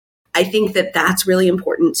I think that that's really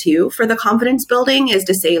important too for the confidence building, is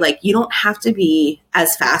to say, like, you don't have to be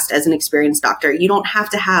as fast as an experienced doctor. You don't have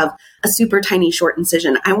to have a super tiny short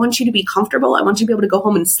incision. I want you to be comfortable. I want you to be able to go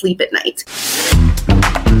home and sleep at night.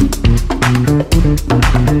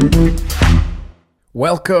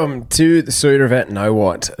 Welcome to the So You're a Vet Now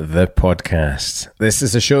What, the podcast. This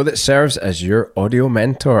is a show that serves as your audio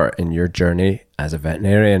mentor in your journey as a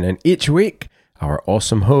veterinarian. And each week, our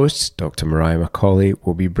awesome host, Dr. Mariah McCauley,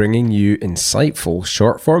 will be bringing you insightful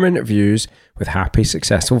short-form interviews with happy,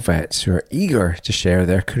 successful vets who are eager to share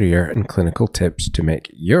their career and clinical tips to make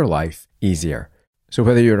your life easier. So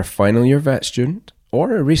whether you're a final year vet student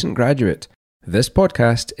or a recent graduate, this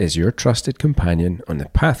podcast is your trusted companion on the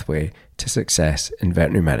pathway to success in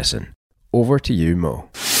veterinary medicine. Over to you, Mo.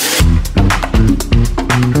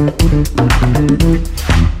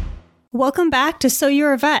 Welcome back to So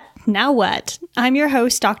You're a Vet, Now What? I'm your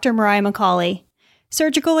host, Dr. Mariah McCauley.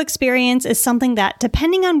 Surgical experience is something that,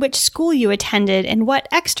 depending on which school you attended and what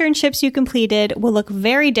externships you completed, will look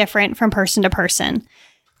very different from person to person.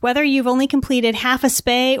 Whether you've only completed half a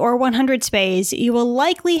spay or 100 spays, you will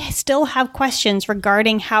likely still have questions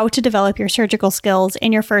regarding how to develop your surgical skills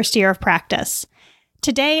in your first year of practice.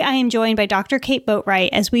 Today, I am joined by Dr. Kate Boatright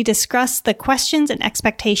as we discuss the questions and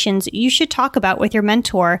expectations you should talk about with your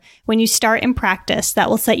mentor when you start in practice that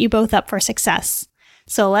will set you both up for success.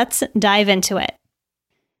 So let's dive into it.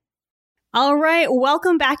 All right,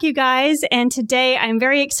 welcome back, you guys. And today I'm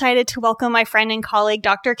very excited to welcome my friend and colleague,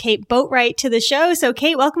 Dr. Kate Boatright, to the show. So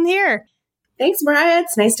Kate, welcome here. Thanks, Mariah.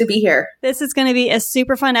 It's nice to be here. This is going to be a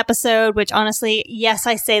super fun episode, which honestly, yes,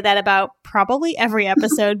 I say that about probably every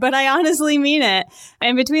episode, but I honestly mean it.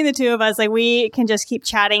 And between the two of us, like, we can just keep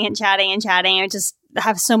chatting and chatting and chatting and just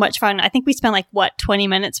have so much fun. I think we spent 20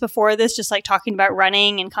 minutes before this, just talking about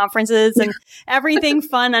running and conferences and everything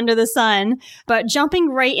fun under the sun. But jumping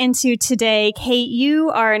right into today, Kate, you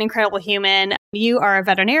are an incredible human. You are a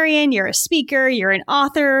veterinarian, you're a speaker, you're an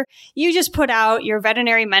author. You just put out your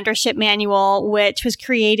veterinary mentorship manual, which was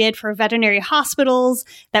created for veterinary hospitals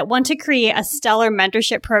that want to create a stellar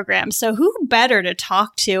mentorship program. So who better to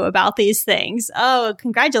talk to about these things? Oh,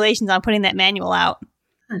 congratulations on putting that manual out.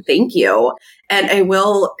 Thank you. And I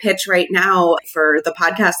will pitch right now for the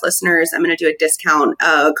podcast listeners. I'm going to do a discount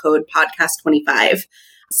code podcast25.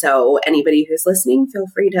 So anybody who's listening, feel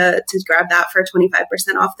free to grab that for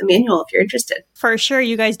 25% off the manual if you're interested. For sure.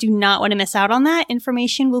 You guys do not want to miss out on that.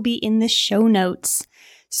 Information will be in the show notes.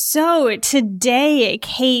 So today,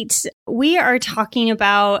 Kate, we are talking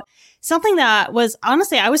about something that was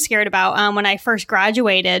honestly, I was scared about when I first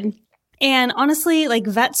graduated. And honestly,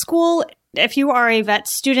 vet school, if you are a vet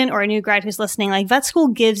student or a new grad who's listening, vet school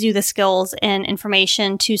gives you the skills and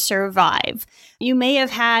information to survive. You may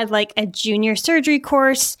have had a junior surgery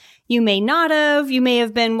course. You may not have. You may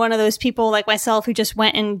have been one of those people like myself who just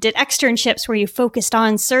went and did externships where you focused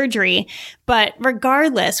on surgery. But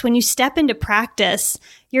regardless, when you step into practice,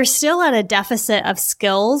 you're still at a deficit of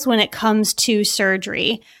skills when it comes to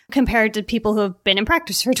surgery compared to people who have been in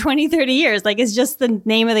practice for 20, 30 years. It's just the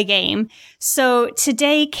name of the game. So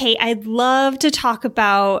today, Kate, I'd love to talk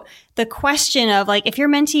about the question of if your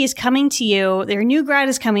mentee is coming to you, their new grad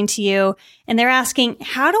is coming to you, and they're asking,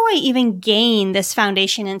 how do I even gain this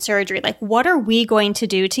foundation in surgery? What are we going to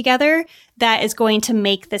do together that is going to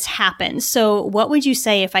make this happen? So what would you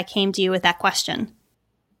say if I came to you with that question?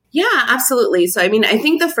 Yeah, absolutely. So, I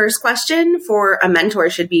think the first question for a mentor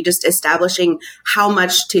should be just establishing how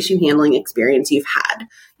much tissue handling experience you've had.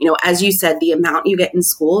 As you said, the amount you get in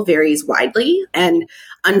school varies widely. And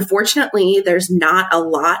unfortunately, there's not a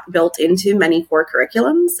lot built into many core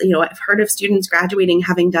curriculums. I've heard of students graduating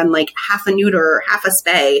having done half a neuter or half a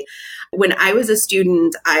spay. When I was a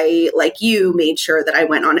student, I, like you, made sure that I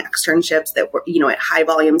went on externships that were, at high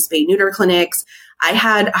volume spay neuter clinics. I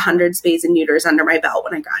had 100 spays and neuters under my belt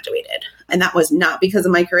when I graduated. And that was not because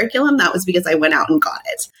of my curriculum. That was because I went out and got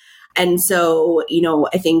it. And so,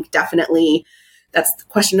 I think definitely that's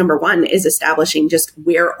question number one, is establishing just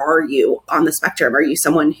where are you on the spectrum? Are you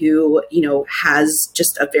someone who, has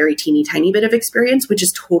just a very teeny tiny bit of experience, which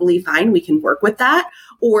is totally fine. We can work with that.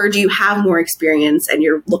 Or do you have more experience and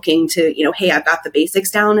you're looking to, hey, I've got the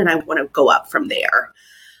basics down and I want to go up from there.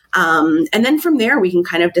 And then from there, we can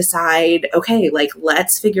kind of decide, okay,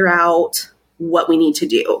 let's figure out what we need to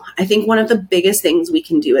do. I think one of the biggest things we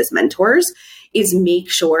can do as mentors is make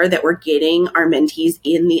sure that we're getting our mentees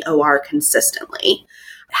in the OR consistently.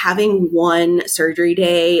 Having one surgery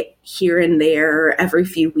day here and there every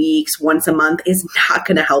few weeks, once a month, is not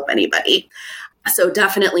going to help anybody. So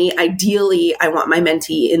definitely, ideally, I want my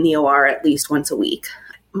mentee in the OR at least once a week.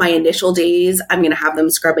 My initial days, I'm going to have them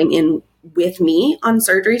scrubbing in with me on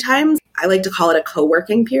surgery times. I like to call it a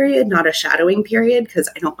co-working period, not a shadowing period, because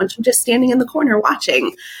I don't want you just standing in the corner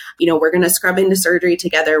watching. We're going to scrub into surgery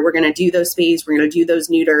together. We're going to do those spays. We're going to do those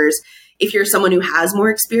neuters. If you're someone who has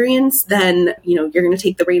more experience, then, you're going to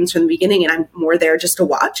take the reins from the beginning, and I'm more there just to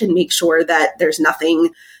watch and make sure that there's nothing,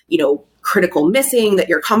 critical missing, that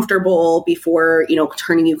you're comfortable before,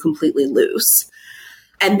 turning you completely loose.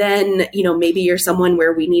 And then, maybe you're someone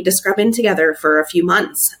where we need to scrub in together for a few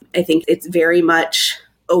months. I think it's very much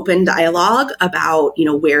open dialogue about,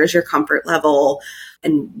 where's your comfort level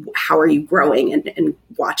and how are you growing and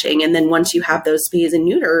watching. And then once you have those spays and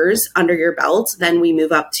neuters under your belt, then we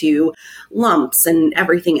move up to lumps and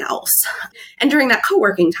everything else. And during that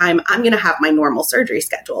co-working time, I'm going to have my normal surgery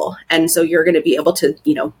schedule. And so you're going to be able to,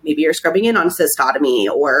 maybe you're scrubbing in on cystotomy,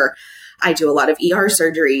 or I do a lot of ER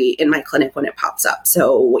surgery in my clinic when it pops up.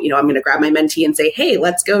 So, I'm going to grab my mentee and say, hey,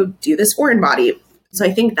 let's go do this foreign body. So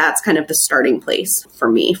I think that's kind of the starting place for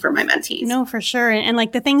me, for my mentees. No, for sure. And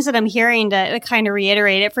like the things that I'm hearing to kind of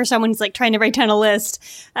reiterate it for someone who's like trying to write down a list,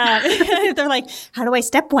 they're like,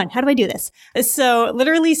 step one, how do I do this? So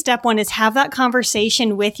literally step one is have that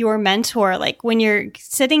conversation with your mentor. Like when you're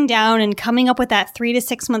sitting down and coming up with that 3 to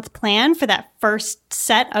 6 month plan for that first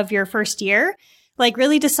set of your first year, like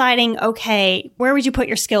really deciding, okay, where would you put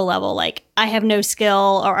your skill level? Like I have no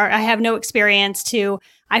skill or I have no experience to,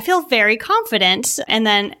 I feel very confident. And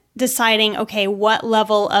then deciding, okay, what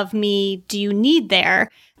level of me do you need there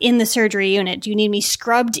in the surgery unit? Do you need me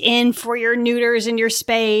scrubbed in for your neuters and your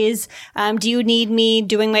spays? Do you need me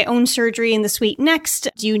doing my own surgery in the suite next?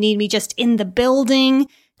 Do you need me just in the building?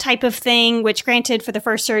 Type of thing, which granted for the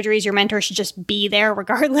first surgeries, your mentor should just be there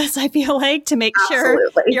regardless, I feel like, to make sure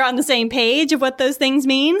you're on the same page of what those things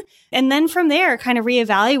mean. And then from there, kind of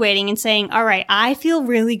reevaluating and saying, all right, I feel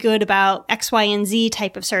really good about X, Y, and Z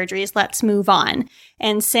type of surgeries. Let's move on.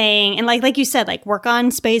 And saying, and like you said, like work on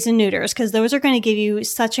spays and neuters, because those are going to give you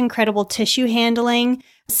such incredible tissue handling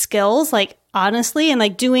skills, like honestly, and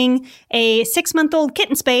like doing a 6-month-old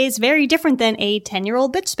kitten spay is very different than a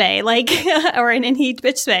 10-year-old bitch spay, like, or an in-heat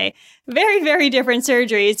bitch spay. Very, very different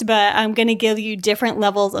surgeries, but I'm going to give you different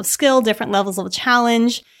levels of skill, different levels of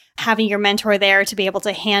challenge, having your mentor there to be able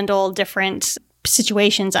to handle different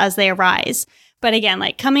situations as they arise. But again,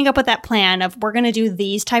 like coming up with that plan of we're going to do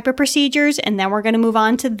these type of procedures, and then we're going to move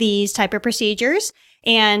on to these type of procedures,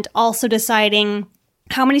 and also deciding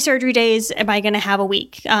how many surgery days am I going to have a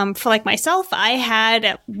week? For like myself, I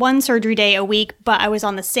had 1 surgery day a week, but I was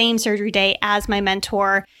on the same surgery day as my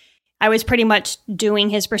mentor. I was pretty much doing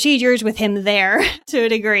his procedures with him there to a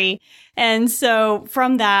degree. And so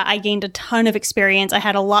from that, I gained a ton of experience. I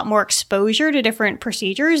had a lot more exposure to different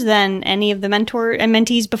procedures than any of the mentor and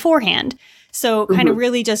mentees beforehand. So kind of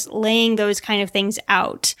really just laying those kind of things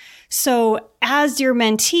out. So as your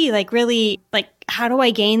mentee, like really, like, how do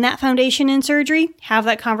I gain that foundation in surgery? Have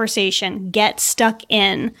that conversation, get stuck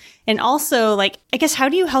in. And also, like, I guess, how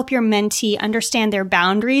do you help your mentee understand their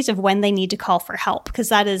boundaries of when they need to call for help? Because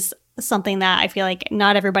that is something that I feel like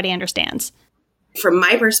not everybody understands. From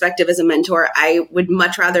my perspective as a mentor, I would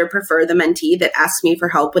much rather prefer the mentee that asks me for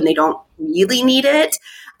help when they don't really need it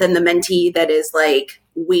than the mentee that is like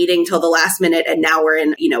waiting till the last minute and now we're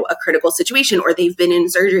in, a critical situation, or they've been in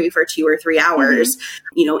surgery for 2 or 3 hours,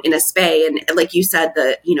 in a spay. And like you said,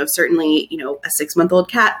 certainly, a 6-month-old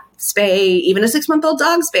cat spay, even a 6-month-old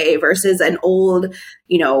dog spay versus an old,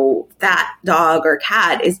 fat dog or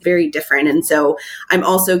cat is very different. And so I'm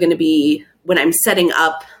also going to be, when I'm setting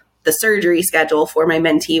up the surgery schedule for my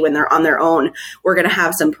mentee when they're on their own, we're going to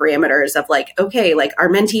have some parameters of like, okay, like our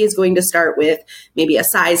mentee is going to start with maybe a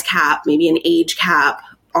size cap, maybe an age cap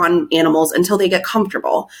on animals until they get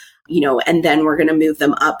comfortable, and then we're going to move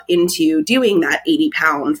them up into doing that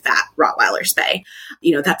 80-pound fat Rottweiler spay.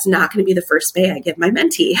 That's not going to be the first spay I give my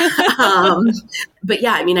mentee. But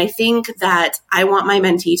yeah, I think that I want my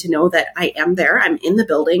mentee to know that I am there. I'm in the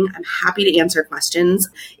building. I'm happy to answer questions.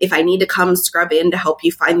 If I need to come scrub in to help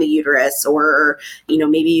you find the uterus, or,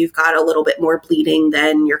 maybe you've got a little bit more bleeding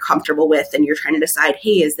than you're comfortable with and you're trying to decide,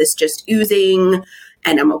 hey, is this just oozing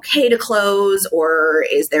and I'm okay to close, or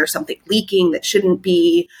is there something leaking that shouldn't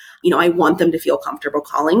be? I want them to feel comfortable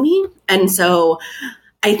calling me. And so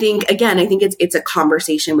I think it's a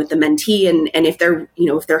conversation with the mentee. And if they're,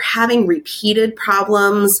 if they're having repeated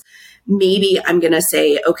problems, maybe I'm going to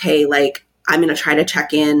say, okay, like I'm going to try to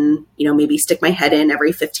check in, maybe stick my head in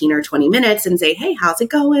every 15 or 20 minutes and say, hey, how's it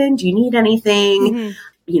going? Do you need anything?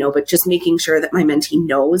 But just making sure that my mentee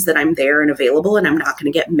knows that I'm there and available, and I'm not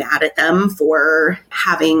going to get mad at them for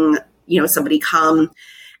having, somebody come.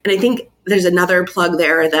 And I think there's another plug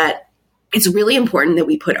there that it's really important that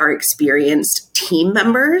we put our experienced team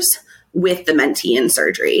members with the mentee in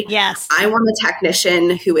surgery. Yes. I want a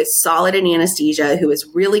technician who is solid in anesthesia, who is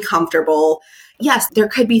really comfortable. Yes, there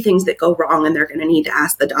could be things that go wrong and they're going to need to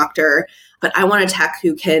ask the doctor, but I want a tech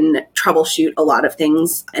who can troubleshoot a lot of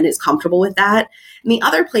things and is comfortable with that. And the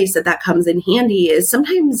other place that comes in handy is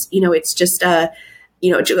sometimes, it's just a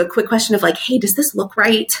quick question of like, hey, does this look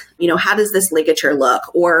right? How does this ligature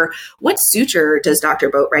look? Or what suture does Dr.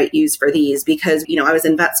 Boatright use for these? Because, I was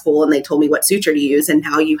in vet school and they told me what suture to use, and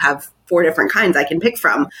now you have 4 different kinds I can pick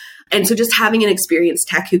from. And so just having an experienced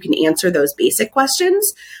tech who can answer those basic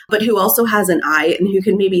questions, but who also has an eye and who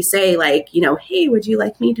can maybe say like, hey, would you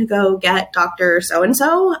like me to go get Dr.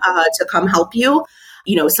 So-and-so to come help you?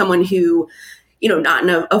 Someone who, not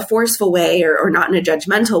in a forceful way or not in a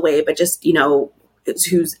judgmental way, but just,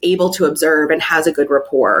 who's able to observe and has a good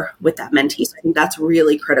rapport with that mentee. So I think that's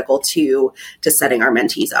really critical to setting our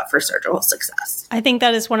mentees up for surgical success. I think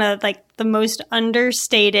that is one of the most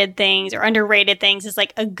understated things or underrated things is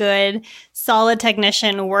like a good, solid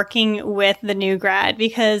technician working with the new grad,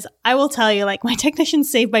 because I will tell you, my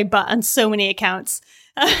technicians saved my butt on so many accounts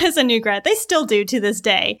as a new grad. They still do to this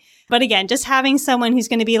day. But again, just having someone who's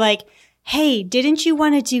going to be like, hey, didn't you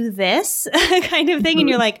want to do this kind of thing? And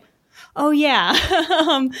you're like, oh, yeah.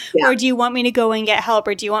 Or do you want me to go and get help?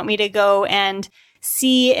 Or do you want me to go and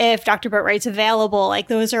see if Dr. Boatright's available?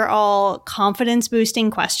 Those are all confidence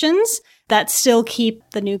boosting questions that still keep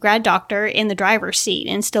the new grad doctor in the driver's seat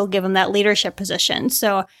and still give them that leadership position.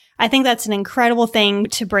 So I think that's an incredible thing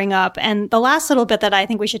to bring up. And the last little bit that I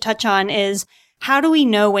think we should touch on is, how do we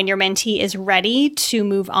know when your mentee is ready to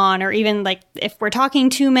move on? Or even if we're talking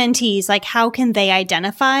to mentees, how can they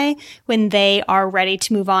identify when they are ready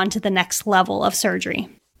to move on to the next level of surgery?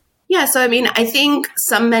 Yeah. So, I think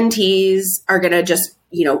some mentees are going to just,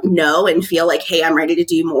 know and feel like, hey, I'm ready to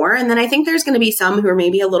do more. And then I think there's going to be some who are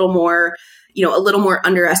maybe a little more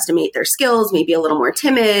underestimate their skills, maybe a little more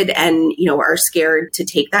timid and, are scared to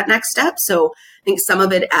take that next step. So I think some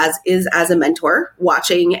of it as a mentor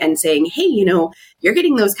watching and saying, hey, you're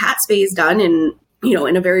getting those cat spays done in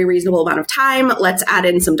a very reasonable amount of time. Let's add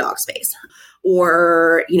in some dog spays.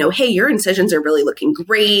 Or, hey, your incisions are really looking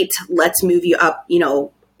great. Let's move you up.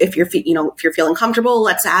 If you're feeling comfortable,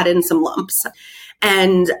 let's add in some lumps.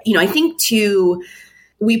 And, I think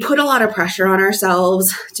we put a lot of pressure on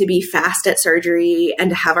ourselves to be fast at surgery and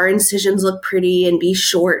to have our incisions look pretty and be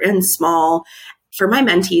short and small. For my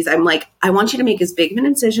mentees, I'm like, I want you to make as big of an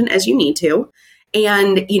incision as you need to.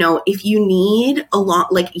 And, if you need a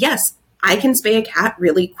lot, yes, I can spay a cat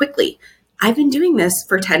really quickly. I've been doing this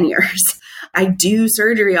for 10 years. I do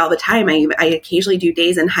surgery all the time. I occasionally do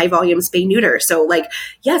days in high volume spay neuter. So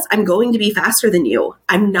yes, I'm going to be faster than you.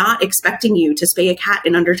 I'm not expecting you to spay a cat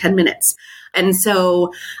in under 10 minutes. And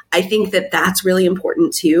so I think that's really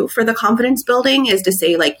important too for the confidence building, is to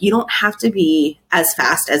say you don't have to be as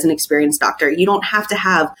fast as an experienced doctor. You don't have to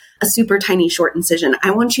have a super tiny short incision.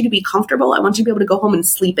 I want you to be comfortable. I want you to be able to go home and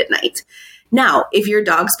sleep at night. Now, if your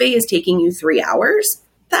dog spay is taking you 3 hours,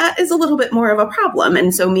 that is a little bit more of a problem.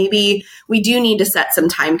 And so maybe we do need to set some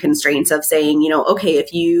time constraints of saying, okay,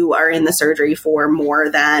 if you are in the surgery for more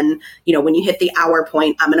than, when you hit the hour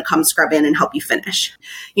point, I'm going to come scrub in and help you finish.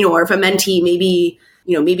 Or if a mentee,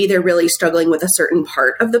 maybe they're really struggling with a certain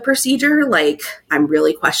part of the procedure, like I'm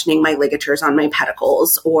really questioning my ligatures on my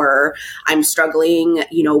pedicles, or I'm struggling,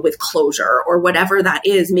 with closure, or whatever that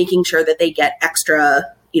is, making sure that they get extra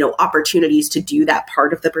opportunities to do that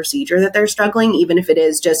part of the procedure that they're struggling, even if it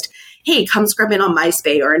is just, hey, come scrub in on my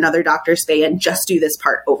spay or another doctor's spay and just do this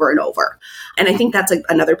part over and over. And I think that's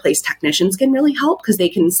another place technicians can really help, because they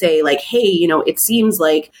can say hey, it seems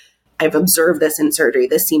like I've observed this in surgery.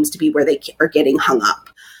 This seems to be where they are getting hung up.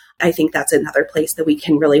 I think that's another place that we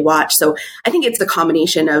can really watch. So I think it's the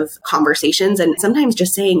combination of conversations and sometimes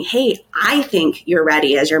just saying, hey, I think you're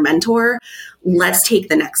ready as your mentor. Let's take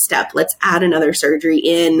the next step. Let's add another surgery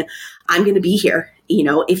in. I'm going to be here.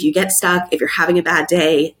 If you get stuck, if you're having a bad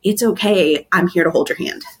day, it's okay. I'm here to hold your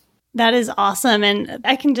hand. That is awesome. And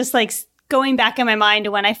I can just going back in my mind to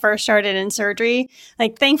when I first started in surgery,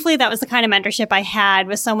 thankfully that was the kind of mentorship I had,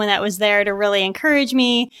 with someone that was there to really encourage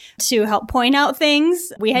me, to help point out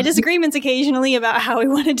things. We had disagreements occasionally about how we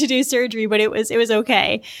wanted to do surgery, but it was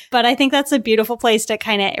okay. But I think that's a beautiful place to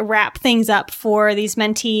kind of wrap things up for these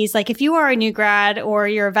mentees. If you are a new grad or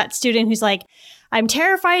you're a vet student who's I'm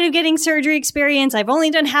terrified of getting surgery experience. I've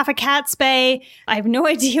only done half a cat spay. I have no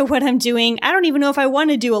idea what I'm doing. I don't even know if I want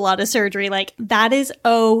to do a lot of surgery. Like, that is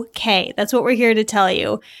okay. That's what we're here to tell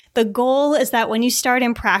you. The goal is that when you start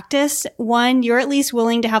in practice, one, you're at least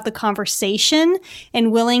willing to have the conversation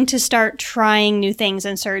and willing to start trying new things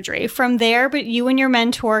in surgery. From there, but you and your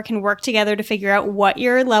mentor can work together to figure out what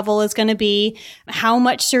your level is going to be, how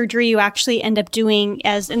much surgery you actually end up doing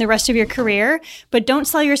as in the rest of your career. But don't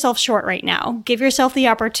sell yourself short right now. Give yourself the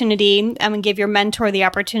opportunity and give your mentor the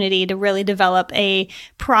opportunity to really develop a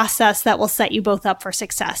process that will set you both up for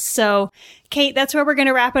success. So Kate, that's where we're going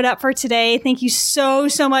to wrap it up for today. Thank you so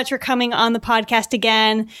much for coming on the podcast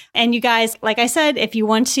again. And you guys, like I said, if you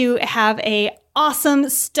want to have a awesome,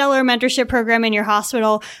 stellar mentorship program in your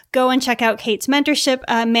hospital, go and check out Kate's mentorship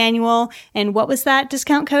manual. And what was that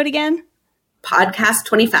discount code again? Podcast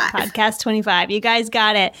 25. Podcast 25. You guys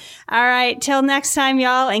got it. All right. Till next time,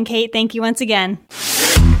 y'all. And Kate, thank you once again.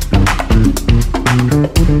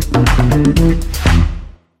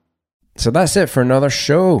 So that's it for another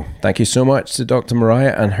show. Thank you so much to Dr.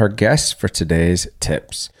 Mariah and her guests for today's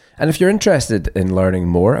tips. And if you're interested in learning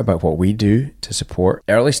more about what we do to support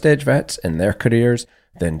early stage vets in their careers,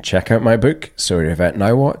 then check out my book, So You're a Vet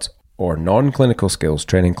Now What, or non-clinical skills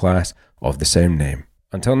training class of the same name.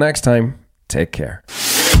 Until next time, take care.